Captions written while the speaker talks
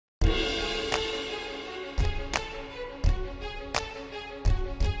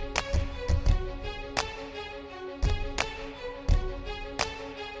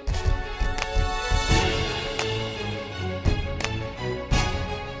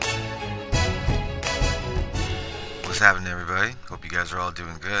happening, everybody? Hope you guys are all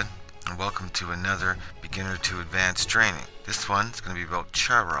doing good, and welcome to another beginner to advanced training. This one is going to be about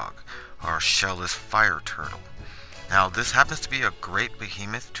Charrogg, our shellless fire turtle. Now, this happens to be a great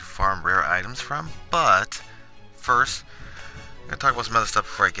behemoth to farm rare items from, but first, I'm going to talk about some other stuff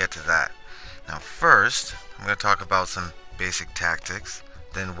before I get to that. Now, first, I'm going to talk about some basic tactics,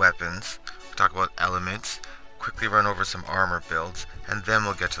 then weapons, talk about elements, quickly run over some armor builds, and then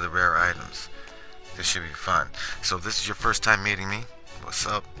we'll get to the rare items. This should be fun. So if this is your first time meeting me, what's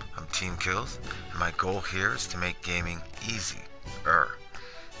up? I'm Team Kills, and my goal here is to make gaming easy.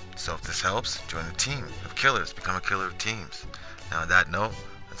 So if this helps, join the team of killers, become a killer of teams. Now on that note,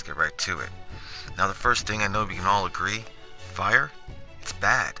 let's get right to it. Now the first thing I know we can all agree, fire, it's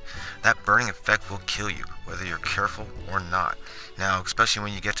bad. That burning effect will kill you, whether you're careful or not. Now, especially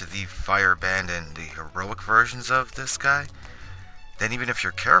when you get to the fire band and the heroic versions of this guy, then even if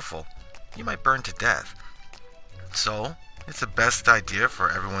you're careful, you might burn to death. So, it's the best idea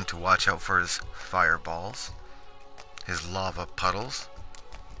for everyone to watch out for his fireballs, his lava puddles,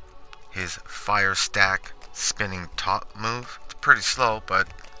 his fire stack spinning top move. It's pretty slow, but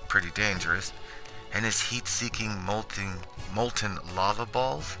pretty dangerous. And his heat-seeking molten lava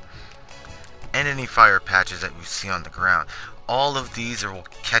balls. And any fire patches that you see on the ground. All of these will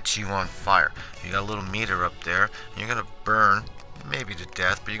catch you on fire. You got a little meter up there, and you're going to burn, maybe to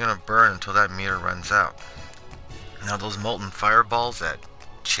death, but you're going to burn until that meter runs out. Now those molten fireballs that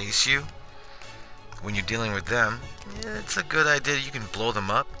chase you, when you're dealing with them, it's a good idea. You can blow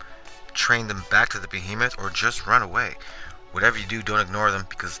them up, train them back to the behemoth, or just run away. Whatever you do, don't ignore them,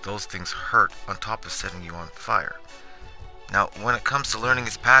 because those things hurt on top of setting you on fire. Now when it comes to learning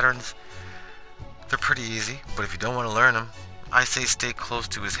his patterns, they're pretty easy, but if you don't want to learn them, I say stay close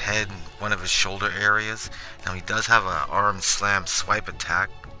to his head and one of his shoulder areas. Now he does have an arm slam swipe attack,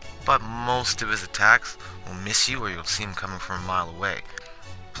 but most of his attacks will miss you or you'll see him coming from a mile away.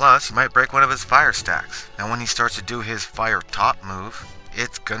 Plus, you might break one of his fire stacks. Now when he starts to do his fire top move,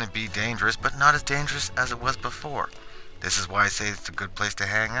 it's gonna be dangerous, but not as dangerous as it was before. This is why I say it's a good place to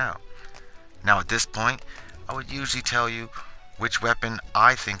hang out. Now at this point, I would usually tell you which weapon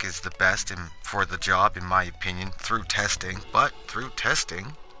I think is the best for the job, in my opinion, through testing. But through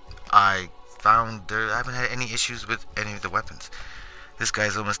testing, I found I haven't had any issues with any of the weapons. This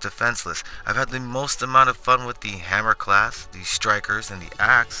guy's almost defenseless. I've had the most amount of fun with the hammer class, the strikers, and the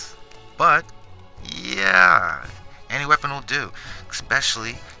axe. But, yeah, any weapon will do,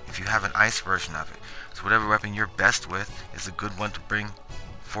 especially if you have an ice version of it. So whatever weapon you're best with is a good one to bring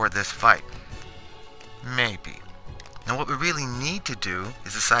for this fight. Maybe. Now what we really need to do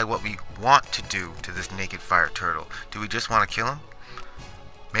is decide what we want to do to this naked fire turtle. Do we just want to kill him?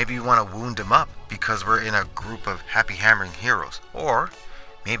 Maybe we want to wound him up because we're in a group of happy hammering heroes. Or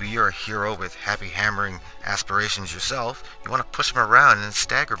maybe you're a hero with happy hammering aspirations yourself. You want to push him around in a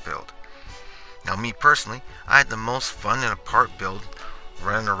stagger build. Now me personally, I had the most fun in a part build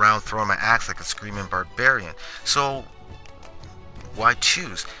running around throwing my axe like a screaming barbarian. So why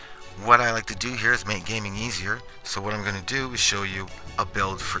choose? What I like to do here is make gaming easier, so what I'm going to do is show you a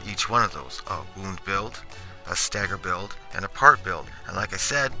build for each one of those. A wound build, a stagger build, and a part build. And like I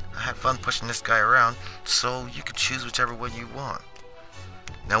said, I had fun pushing this guy around, so you can choose whichever one you want.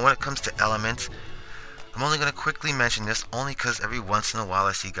 Now when it comes to elements, I'm only going to quickly mention this only because every once in a while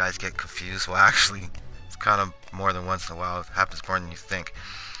I see guys get confused. Well actually, it's kind of more than once in a while. It happens more than you think.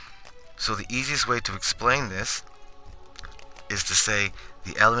 So the easiest way to explain this is to say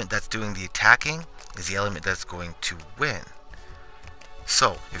the element that's doing the attacking is the element that's going to win.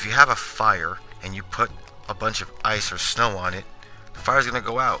 So, if you have a fire and you put a bunch of ice or snow on it, the fire's going to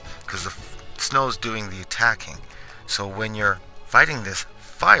go out because the snow's doing the attacking. So when you're fighting this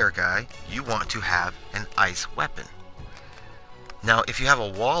fire guy, you want to have an ice weapon. Now, if you have a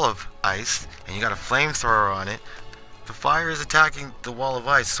wall of ice and you got a flamethrower on it, the fire is attacking the wall of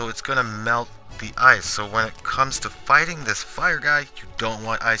ice, so it's going to melt the ice. So when it comes to fighting this fire guy, you don't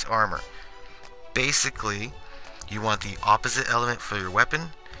want ice armor. Basically, you want the opposite element for your weapon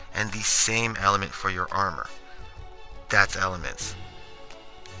and the same element for your armor. That's elements.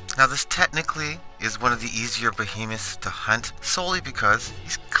 Now this technically is one of the easier behemoths to hunt solely because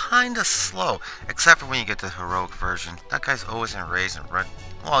he's kinda slow, except for when you get the heroic version. That guy's always enraged and run.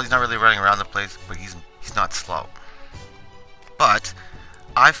 Well, he's not really running around the place, but he's not slow. But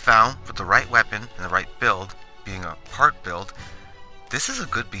I found with the right weapon and the right build, being a part build, this is a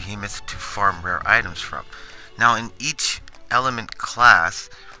good behemoth to farm rare items from. Now in each element class,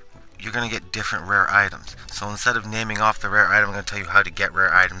 you're going to get different rare items. So instead of naming off the rare item, I'm going to tell you how to get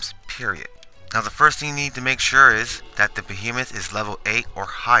rare items, period. Now the first thing you need to make sure is that the behemoth is level 8 or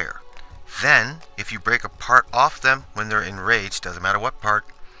higher. Then, if you break a part off them when they're enraged, doesn't matter what part,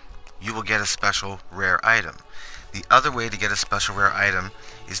 you will get a special rare item. The other way to get a special rare item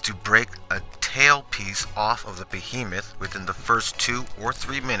is to break a tail piece off of the behemoth within the first 2 or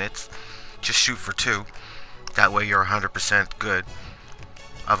 3 minutes. Just shoot for 2. That way you're 100% good.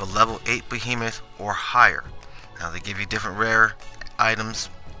 Of a level 8 behemoth or higher. Now they give you different rare items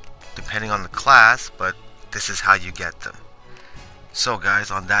depending on the class, but this is how you get them. So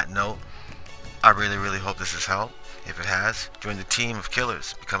guys, on that note, I really hope this has helped. If it has, join the team of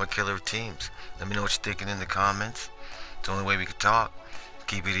killers. Become a killer of teams. Let me know what you're thinking in the comments. It's the only way we can talk.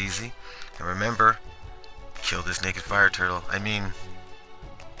 Keep it easy. And remember, kill this naked fire turtle. I mean,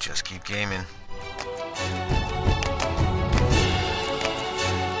 just keep gaming.